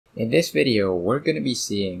In this video, we're going to be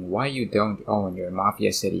seeing why you don't own your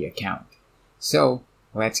Mafia City account. So,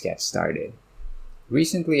 let's get started.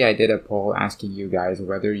 Recently, I did a poll asking you guys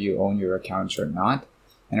whether you own your accounts or not,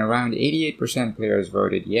 and around 88% players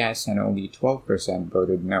voted yes and only 12%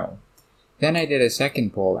 voted no. Then I did a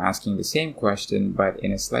second poll asking the same question but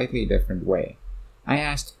in a slightly different way. I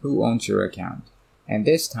asked who owns your account, and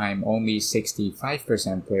this time only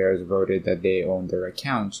 65% players voted that they own their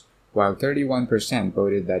accounts, while 31%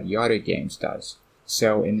 voted that Yotta Games does.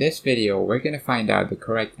 So in this video, we're going to find out the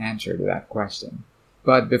correct answer to that question.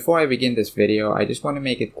 But before I begin this video, I just want to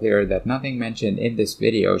make it clear that nothing mentioned in this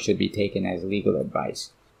video should be taken as legal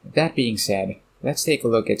advice. That being said, let's take a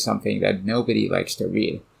look at something that nobody likes to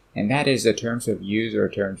read, and that is the terms of use or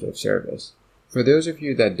terms of service. For those of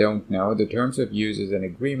you that don't know, the terms of use is an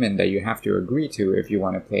agreement that you have to agree to if you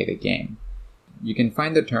want to play the game. You can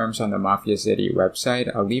find the terms on the Mafia City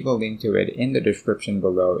website. I'll leave a link to it in the description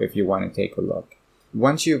below if you want to take a look.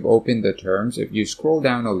 Once you've opened the terms, if you scroll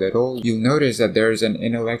down a little, you'll notice that there is an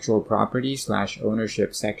intellectual property /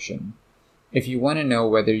 ownership section. If you want to know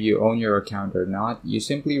whether you own your account or not, you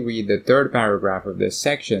simply read the third paragraph of this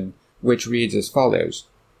section, which reads as follows.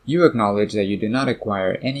 You acknowledge that you do not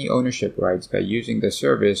acquire any ownership rights by using the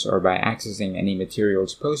service or by accessing any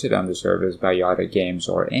materials posted on the service by Yotta Games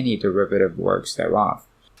or any derivative works thereof.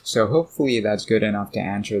 So hopefully that's good enough to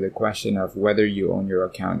answer the question of whether you own your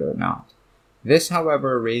account or not. This,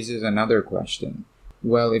 however, raises another question.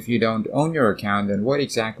 Well, if you don't own your account, then what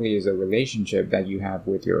exactly is the relationship that you have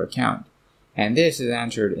with your account? And this is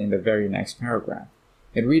answered in the very next paragraph.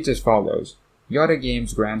 It reads as follows. Yotta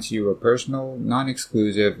Games grants you a personal,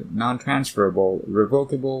 non-exclusive, non-transferable,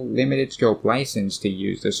 revocable, limited-scope license to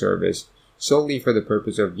use the service solely for the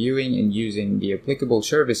purpose of viewing and using the applicable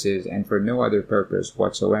services and for no other purpose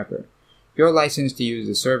whatsoever. Your license to use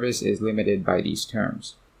the service is limited by these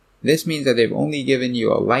terms. This means that they've only given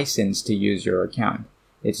you a license to use your account.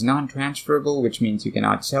 It's non-transferable, which means you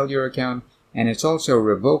cannot sell your account, and it's also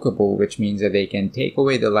revocable, which means that they can take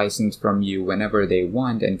away the license from you whenever they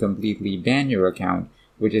want and completely ban your account,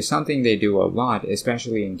 which is something they do a lot,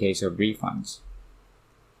 especially in case of refunds.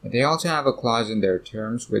 They also have a clause in their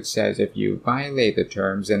terms which says if you violate the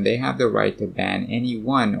terms, then they have the right to ban any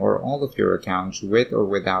one or all of your accounts with or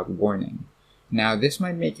without warning. Now, this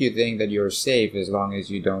might make you think that you're safe as long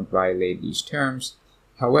as you don't violate these terms.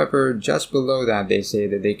 However, just below that they say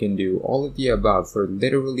that they can do all of the above for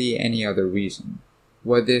literally any other reason.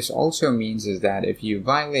 What this also means is that if you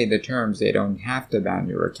violate the terms, they don't have to ban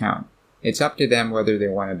your account. It's up to them whether they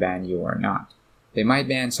want to ban you or not. They might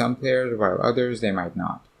ban some players while others they might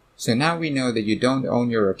not. So now we know that you don't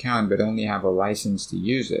own your account but only have a license to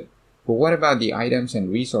use it. But what about the items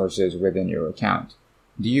and resources within your account?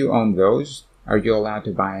 Do you own those? Are you allowed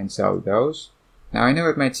to buy and sell those? Now I know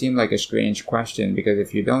it might seem like a strange question because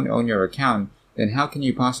if you don't own your account, then how can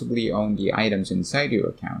you possibly own the items inside your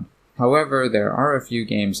account? However, there are a few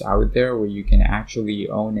games out there where you can actually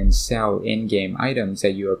own and sell in-game items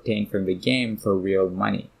that you obtain from the game for real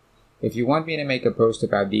money. If you want me to make a post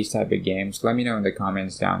about these type of games, let me know in the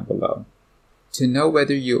comments down below. To know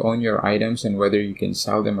whether you own your items and whether you can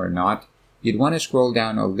sell them or not, you'd want to scroll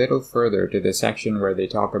down a little further to the section where they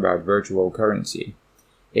talk about virtual currency.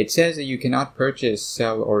 It says that you cannot purchase,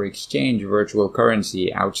 sell, or exchange virtual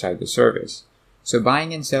currency outside the service. So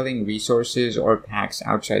buying and selling resources or packs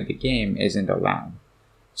outside the game isn't allowed.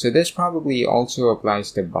 So this probably also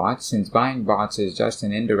applies to bots, since buying bots is just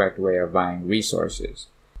an indirect way of buying resources.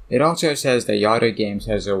 It also says that Yotta Games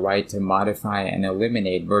has a right to modify and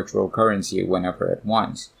eliminate virtual currency whenever it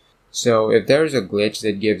wants. So if there's a glitch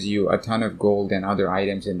that gives you a ton of gold and other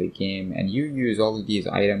items in the game and you use all of these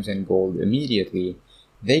items and gold immediately,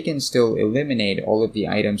 they can still eliminate all of the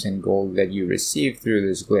items and gold that you received through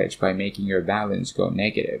this glitch by making your balance go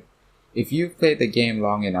negative. If you've played the game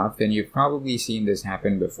long enough, then you've probably seen this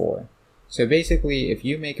happen before. So basically, if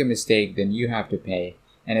you make a mistake, then you have to pay,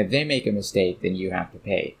 and if they make a mistake, then you have to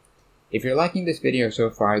pay. If you're liking this video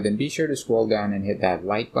so far, then be sure to scroll down and hit that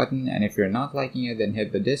like button, and if you're not liking it, then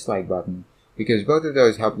hit the dislike button, because both of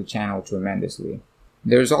those help the channel tremendously.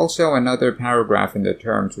 There's also another paragraph in the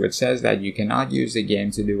terms which says that you cannot use the game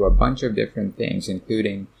to do a bunch of different things,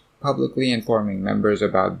 including publicly informing members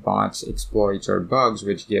about bots, exploits, or bugs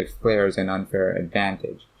which give players an unfair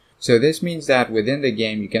advantage. So this means that within the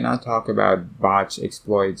game you cannot talk about bots,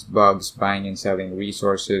 exploits, bugs, buying and selling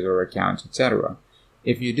resources or accounts, etc.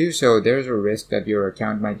 If you do so, there's a risk that your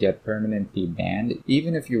account might get permanently banned,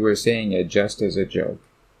 even if you were saying it just as a joke.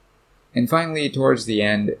 And finally, towards the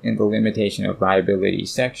end, in the limitation of liability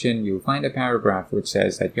section, you'll find a paragraph which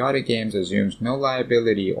says that Yotta Games assumes no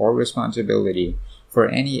liability or responsibility for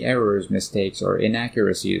any errors, mistakes, or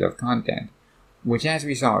inaccuracies of content, which as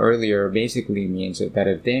we saw earlier basically means that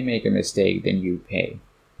if they make a mistake, then you pay.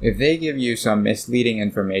 If they give you some misleading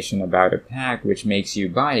information about a pack which makes you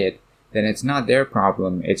buy it, then it's not their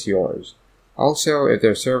problem, it's yours. Also, if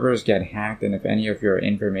their servers get hacked and if any of your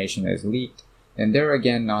information is leaked, then they're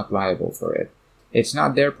again not liable for it. It's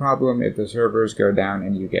not their problem if the servers go down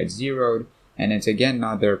and you get zeroed, and it's again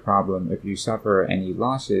not their problem if you suffer any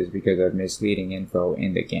losses because of misleading info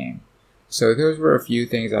in the game. So those were a few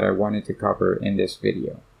things that I wanted to cover in this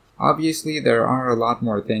video. Obviously, there are a lot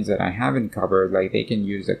more things that I haven't covered, like they can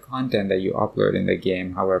use the content that you upload in the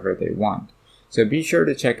game however they want. So be sure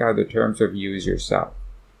to check out the terms of use yourself.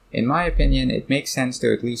 In my opinion, it makes sense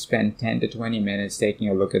to at least spend 10 to 20 minutes taking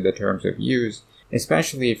a look at the terms of use,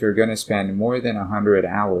 especially if you're going to spend more than 100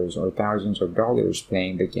 hours or thousands of dollars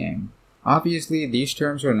playing the game. Obviously, these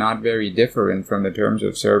terms are not very different from the terms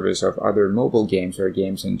of service of other mobile games or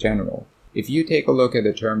games in general. If you take a look at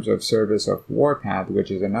the terms of service of Warpath,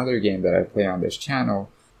 which is another game that I play on this channel,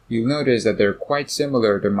 you'll notice that they're quite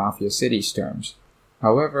similar to Mafia City's terms.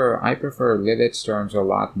 However, I prefer Lilith's terms a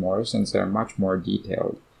lot more since they're much more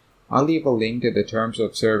detailed. I'll leave a link to the terms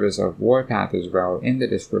of service of Warpath as well in the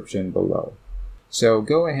description below. So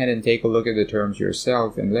go ahead and take a look at the terms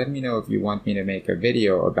yourself and let me know if you want me to make a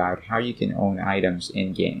video about how you can own items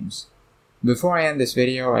in games. Before I end this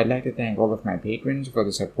video, I'd like to thank all of my patrons for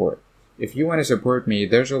the support. If you want to support me,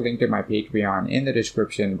 there's a link to my Patreon in the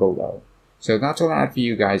description below. So that's all I have for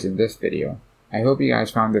you guys in this video. I hope you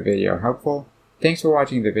guys found the video helpful. Thanks for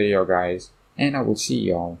watching the video guys, and I will see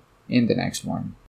y'all in the next one.